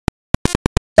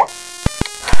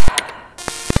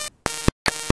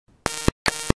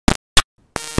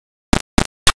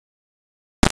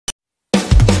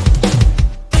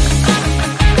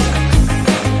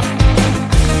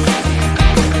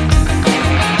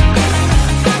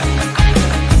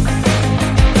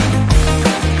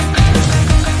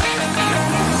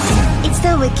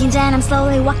And then I'm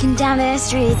slowly walking down the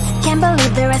streets. Can't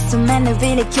believe there are so many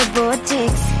really cute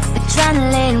boutiques.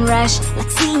 Adrenaline rush, like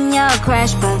seeing your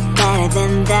crush, but better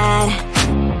than that.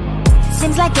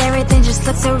 Seems like everything just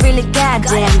looks so really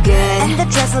goddamn good. And the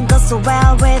dress will go so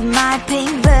well with my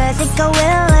pink boots. Think I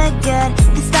will look good.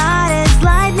 The start is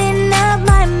lighting up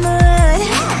my mood.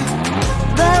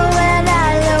 But when I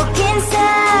look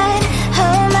inside,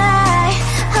 oh my,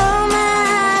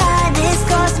 this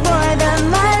costs more than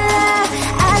my love.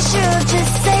 I should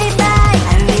just say bye.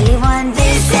 I really want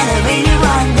this and I really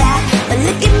want that, but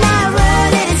look at my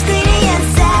world, it is greedy and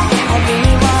sad. I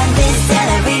really want this and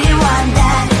I really want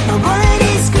that. My wallet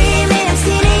is screaming, I'm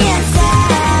skinny and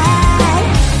sad.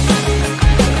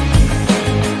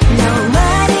 No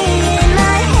money in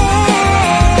my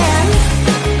hand,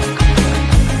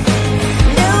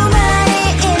 no money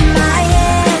in my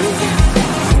hand.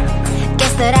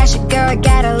 Guess that I should go, I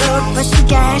gotta look for some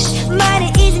cash. Money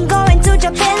isn't going to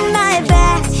jump in my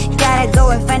bag. Gotta go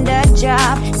and find a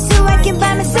job so I can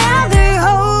buy myself the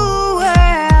whole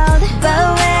world. But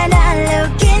when I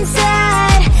look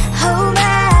inside, oh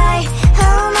my,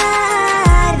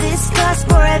 this costs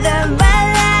more than my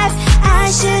life.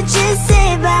 I should just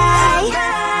say bye.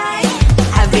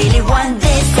 I really want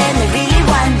this and I really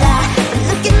want that, but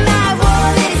look at my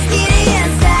wallet, it's skinny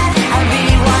and sad. I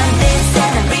really want this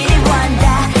and I really want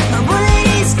that. My wallet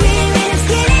is screaming, I'm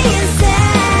skinny and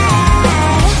sad.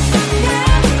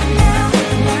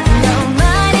 No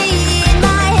money in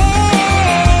my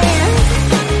hand,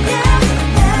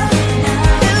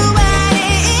 no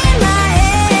money in my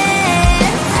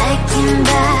hand. I came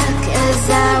back as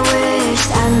I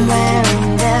wished, I'm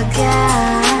wearing the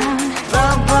gown.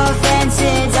 Robo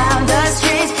fancy down the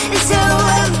streets into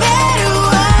a better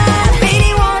one.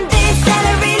 Really want this and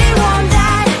I really want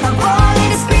that. My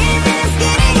wallet is screaming, I'm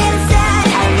skinny and sad.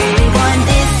 I really want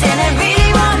this and I really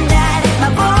want that. My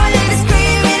wallet is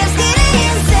screaming, I'm skinny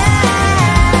and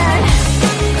sad.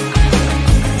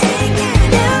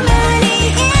 No money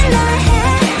in my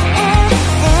hand,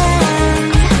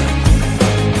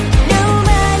 no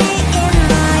money in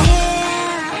my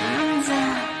hands.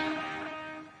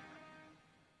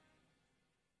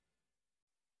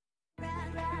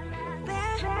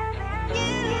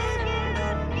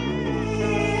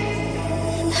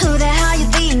 Who the hell you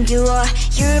think you are?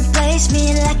 You replaced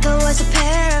me like I was a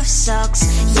pair of socks.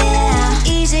 Yeah,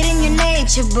 is it in your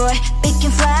nature, boy?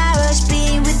 Picking flowers,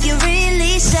 being with you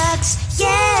really sucks.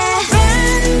 Yeah,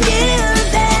 run, you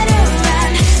better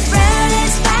run. Run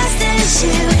as fast as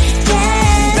you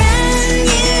can. Run,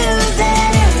 you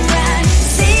better run.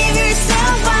 Save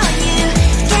yourself while you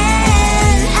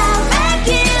can. I'll wrap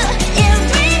you in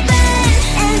ribbon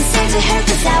and send to her,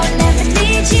 'cause I will never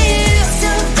need you. So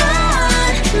go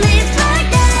on, live like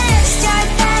that. Start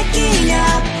packing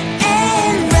up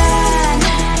and run.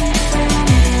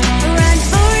 Run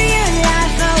for your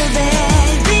life, oh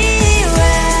baby,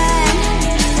 run.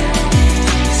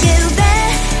 You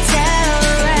better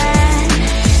run.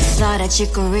 Thought that you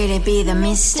could really be the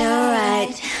Mr.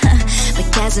 Right, but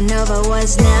Casanova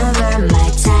was never my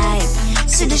type.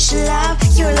 So does she love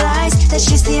your lies, that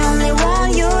she's the only one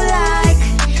you like?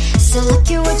 So look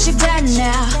at what you've done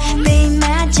now. Being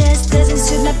mad just doesn't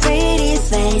suit my pretty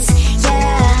face.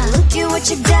 Yeah, look at what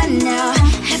you've done now.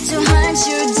 Have to hunt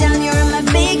you down, you're my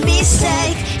big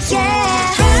mistake.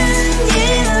 Yeah, run,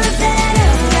 you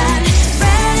better run.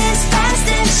 Run as fast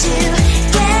as you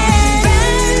can.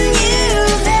 Run, you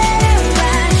better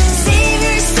run. Save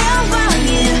yourself while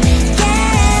you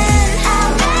can.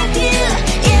 I'll wrap you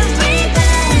in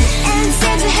ribbon and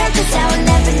send to her, 'cause I will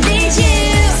never need you.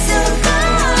 So go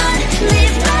on,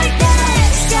 live like that.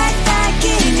 Start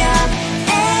packing up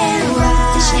and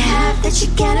run. Does she have that she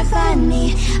cannot find me?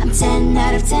 I'm 10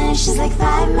 out of 10, she's like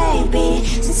 5 maybe.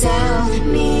 So tell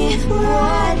me,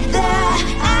 what the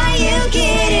are you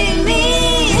kidding me?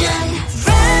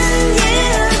 Run, you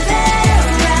better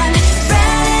run.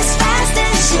 Run as fast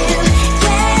as you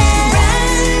can. Run,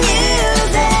 you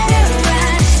better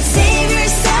run. Save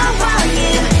yourself while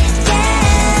you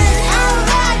can. I'll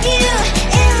wrap you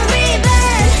in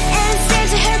ribbon and send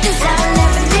to her, 'cause I'll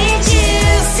never need you.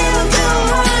 So go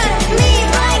on,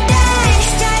 live like that.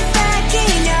 Start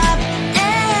packing up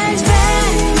and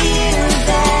run. You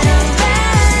better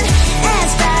run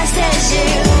as fast as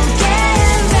you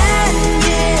can. Run,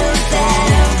 you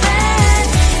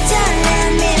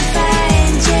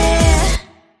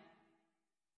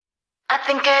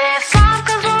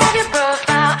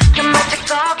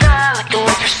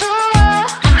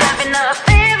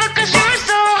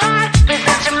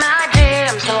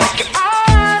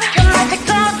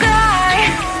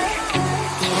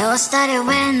all started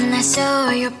when I saw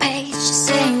your page.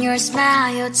 Seeing your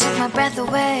smile, you took my breath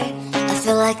away. I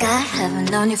feel like I haven't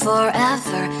known you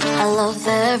forever. I love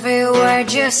every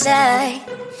word you say.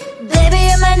 Baby,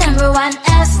 you're my number one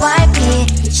FYP.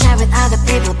 You chat with other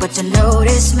people, but you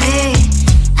notice me.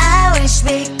 I wish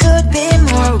we could be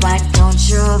more. Why don't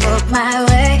you look my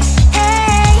way?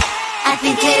 Hey, I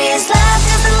think it is love,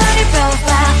 cause I love your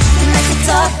profile. You make me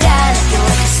talk bad, like you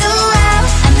like it so well.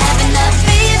 I'm having a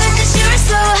fever cause you're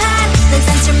so hot. Please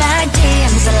answer my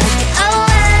DMs, I like it a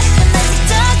lot. You make me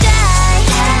talk bad.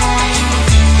 Hey,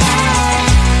 hey,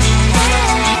 hey.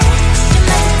 You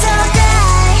make me talk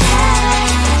bad. Hey,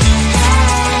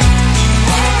 hey,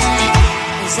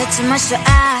 hey. Is it too much to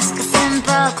ask? A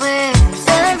simple click.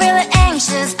 Feeling really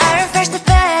anxious, I refresh the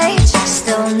page.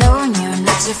 Still no new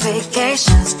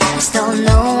notifications. Still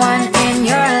no one in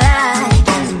your life.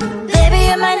 Baby,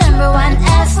 you're my number one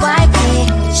FYP.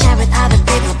 Share with other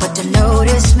people, but don't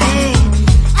notice me.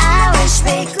 I wish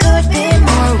we could be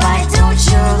more. Why don't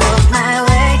you look my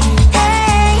way?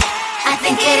 Hey, I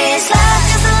think it is love,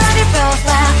 cause I love your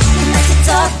profile. You make it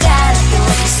talk bad, like you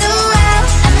like it so well.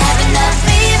 I'm having a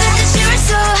fever cause you're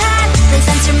so hot. Please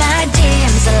answer my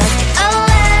DMs, I like it a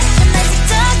lot. You make it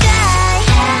talk bad.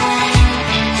 Hey,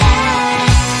 hey,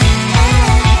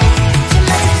 hey. You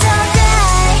make it talk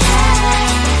bad. Hey, hey,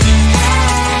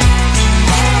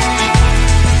 hey.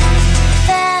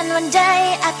 Then one day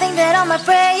I think that all my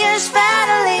prayers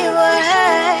finally were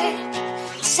heard.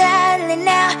 Sadly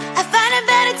now I find a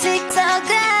better TikTok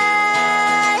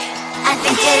guy. I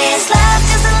think it is love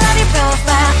cause I love your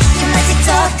profile. You make it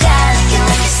talk bad, like you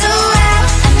like it so well.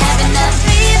 I'm having a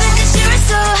fever cause you're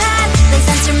so hot. Please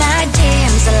answer my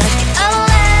DMs, I like it a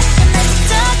lot. You make it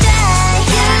talk bad.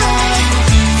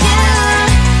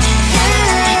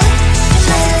 You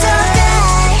make it talk bad.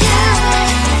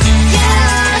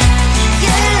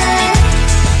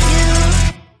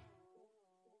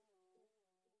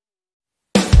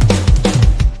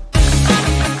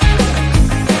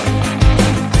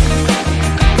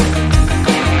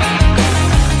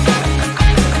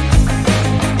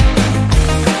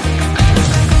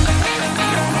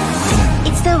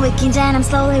 It's the weekend and I'm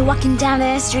slowly walking down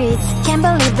the streets. Can't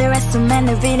believe there are so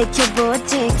many really cute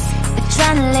boutiques.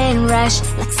 Adrenaline rush,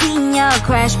 like seeing your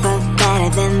crush, but better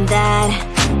than that.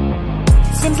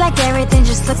 Seems like everything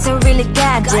just looks so really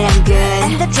goddamn good.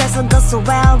 And the dress will go so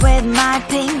well with my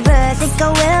pink boots. Think I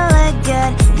will look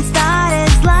good, it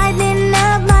started lighting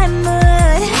up my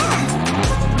mood.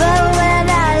 But when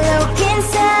I look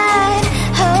inside,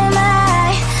 oh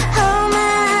my,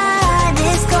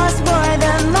 this costs more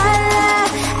than my love.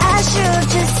 I should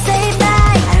just say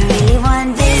bye. I really want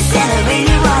this and I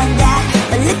really want that,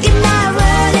 but look at my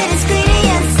world, it is pretty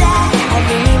inside. I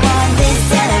really want this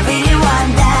and I really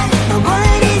want that. My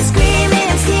wallet is screaming,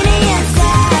 I'm skinny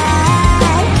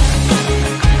inside.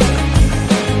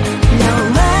 No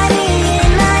money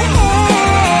in my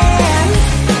hand.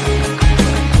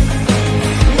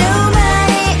 No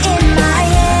money in my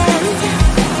hand.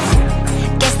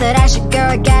 Guess that I should go,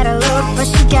 gotta look for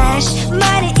some cash.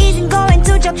 Money isn't going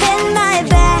to jump in my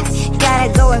back. Gotta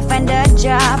go and find a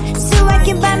job so I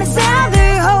can buy myself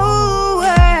the whole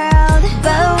world.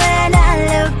 But when I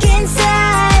look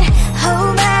inside,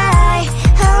 oh my,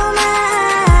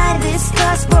 this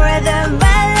costs more than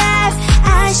my life. I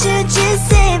should just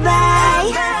say bye.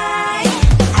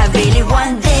 I really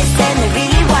want this and I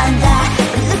really want that,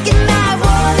 but look at my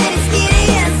wallet, it's skinny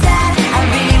inside. I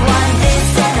really want this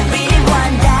and I really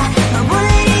want that. My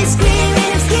wallet is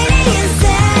screaming, I'm skinny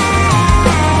inside.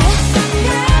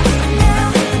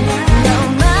 No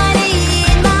money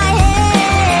in my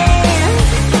hand.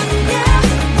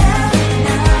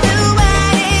 No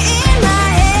money in my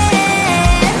hand.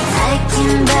 I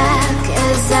came back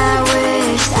as I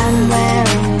wished. I'm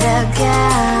wearing the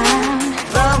gown.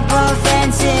 Bobo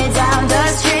fancy down the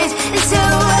street into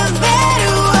a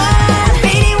better one. I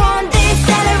really want this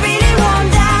and I really want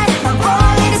that. My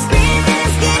wallet is screaming,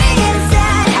 I'm skinny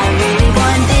inside. I really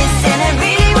want this and I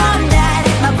really want that.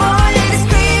 My wallet is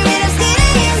screaming, I'm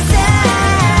skinny inside.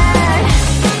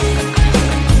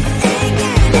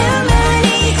 No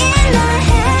money in my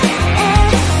hand.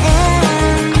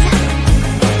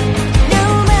 No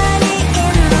money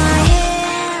in my hand.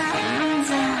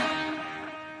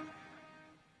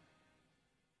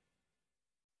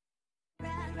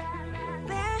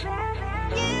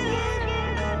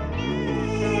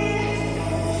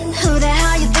 Who the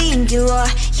hell you think you are?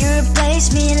 You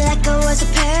replaced me like I was a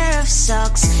pair of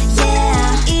socks.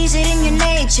 Yeah, is it in your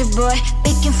nature, boy?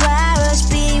 Picking flowers,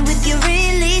 being with you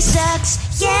really sucks.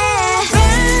 Yeah,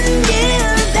 run, you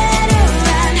better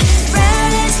run.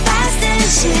 Run as fast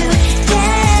as you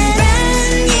can.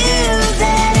 Run, you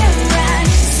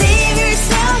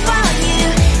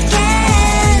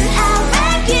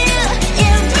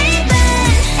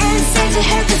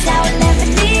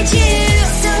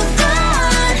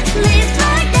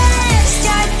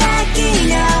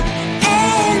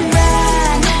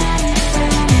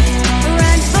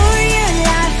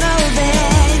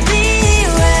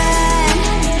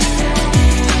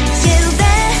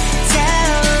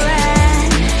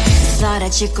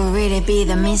that you could really be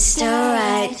the Mr.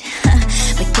 Right.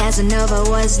 But Casanova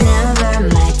was never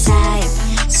my type.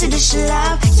 So does she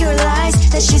love your lies,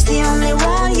 that she's the only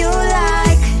one you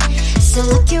like? So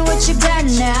look at what you've done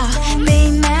now.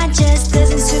 Being mad just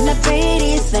doesn't suit my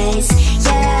pretty face.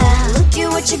 Yeah, look at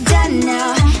what you've done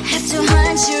now. Have to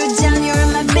hunt you down, you're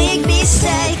my big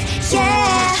mistake.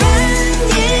 Yeah,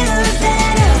 run, you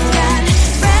better run.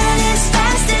 Run as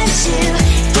fast as you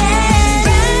can.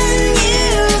 Run, you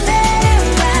better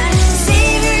run.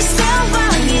 Save yourself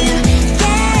while you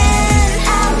can.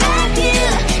 I'll wrap you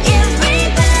in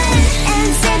ribbon and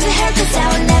send to her, 'cause I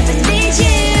will never need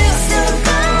you. So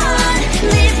go on,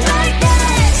 live like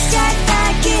that. Start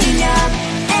backing up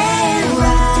and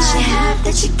run. Does she have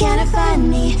that she cannot find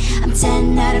me? I'm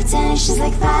 10 out of 10, she's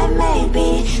like 5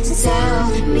 maybe. So tell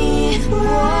me,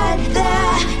 what the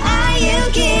are you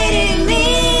kidding me?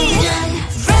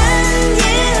 Run,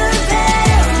 you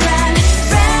better run.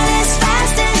 Run as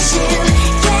fast as you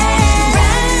can.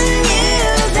 Run, you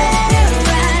better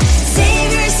run.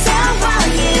 Save yourself while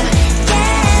you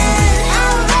can.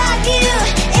 I'll wrap you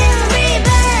in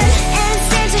ribbon and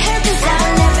send to her, 'cause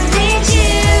I'll never need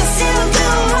you. So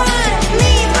go on,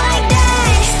 live like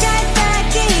that. Start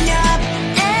backing up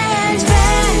and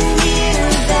run. You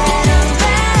better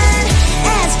run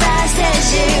as fast as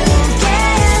you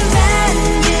can. Run,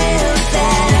 you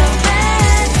better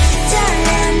run. Don't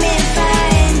let me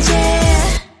find you.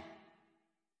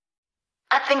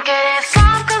 I think it is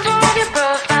love 'cause I love your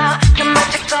profile. You're my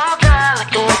TikTok guy,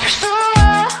 like the way you're so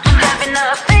low. I'm having a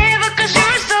fever 'cause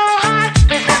you're so hot.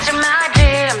 Please answer my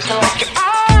DMs, so like you're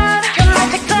on. You're my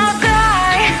TikTok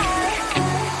guy.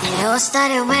 It all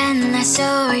started when I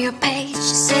saw your page.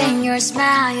 Seeing your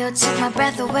smile, you took my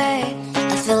breath away.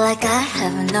 I feel like I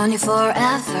haven't known you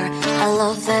forever. I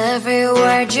love every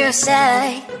word you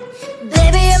say.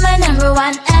 Baby, you're my number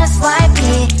one FYP.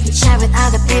 You chat with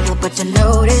other people, but you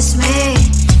notice me.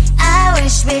 I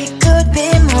wish we could be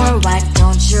more. Why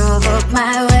don't you look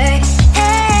my way?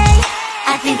 Hey,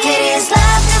 I think it is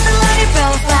love 'cause I love your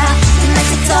profile. You like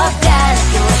to talk that,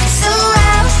 like you look so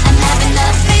well. I'm having a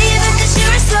fever 'cause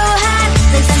you're so hot.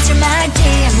 Please answer my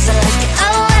DMs, I like it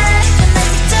all. You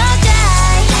like to talk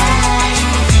that. Hey,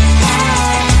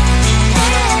 hey,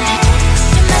 hey.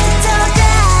 You like to talk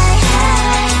that.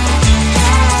 Hey,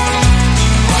 hey,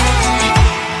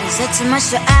 hey. Is it too much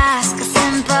to ask? A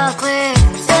simple click.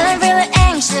 Feeling really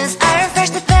anxious, I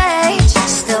refresh the page.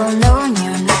 Still no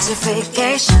new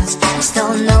notifications.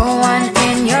 Still no one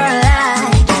in your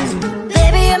life.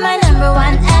 Baby, you're my number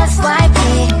one FYP.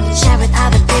 Share with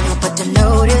other people, but don't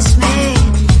notice me.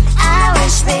 I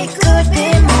wish we could be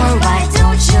more. Why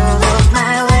don't you look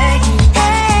my way?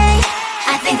 Hey,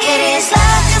 I think it is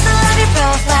love 'cause I love your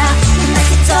profile. You like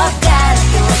to talk that,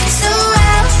 like you look so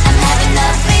well. I'm having a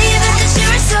fever 'cause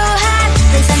you're so hot.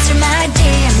 Please answer my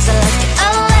DMs, I like it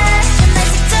all. You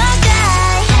like to talk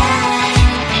that. Hey,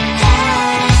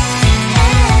 hey,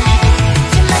 hey.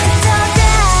 You like to talk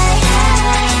that. Hey,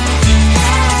 hey,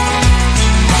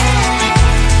 hey.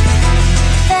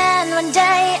 Then one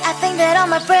day I think that all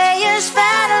my prayers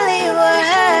finally were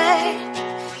heard.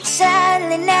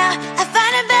 Sadly now I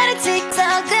find a better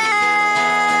TikTok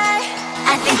guy.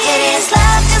 I think it is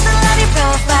love 'cause I love your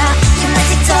profile. You like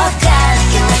to talk that,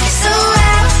 like you look so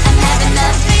well. I'm having a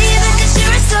fever 'cause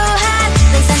you're so hot.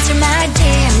 Please answer my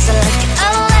DMs, I like it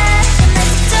all. You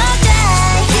like to talk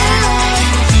that.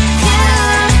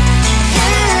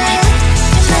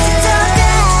 You like to talk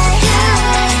that.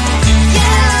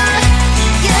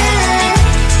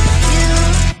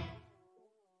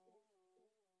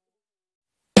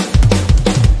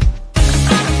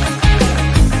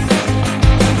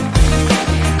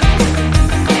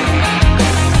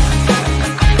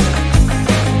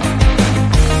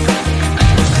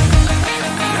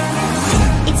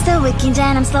 It's the weekend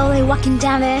and I'm slowly walking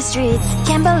down the streets.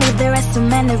 Can't believe there are so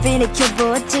many really cute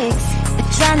boutiques.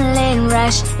 Adrenaline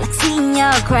rush, like seeing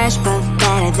your crush, but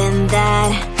better than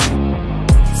that.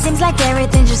 Seems like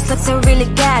everything just looks so really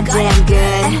goddamn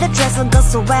good. And the dress will go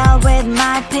so well with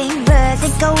my pink boots.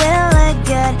 Think I will look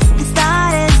good. The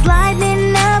start is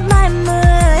lighting up my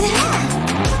mood.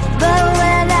 But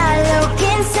when I look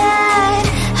inside,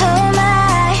 oh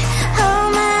my,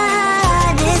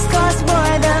 this costs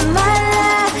more than my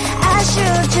love. I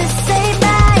should just say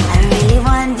bye. I really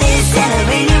want this and I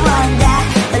really want that,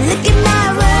 but look at my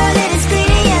world, it is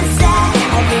pretty inside.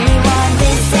 I really want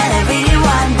this and I really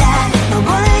want that. My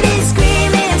wallet is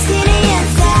screaming, I'm skinny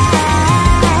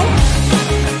inside.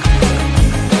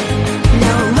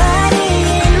 No money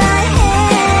in my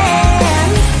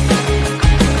hand.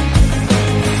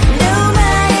 No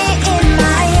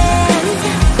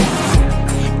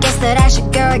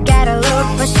Girl, gotta look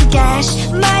for some cash.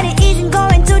 Money isn't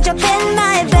going to jump in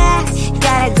my back.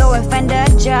 Gotta go and find a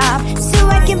job so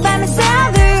I can buy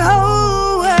myself the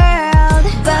whole world.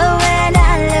 But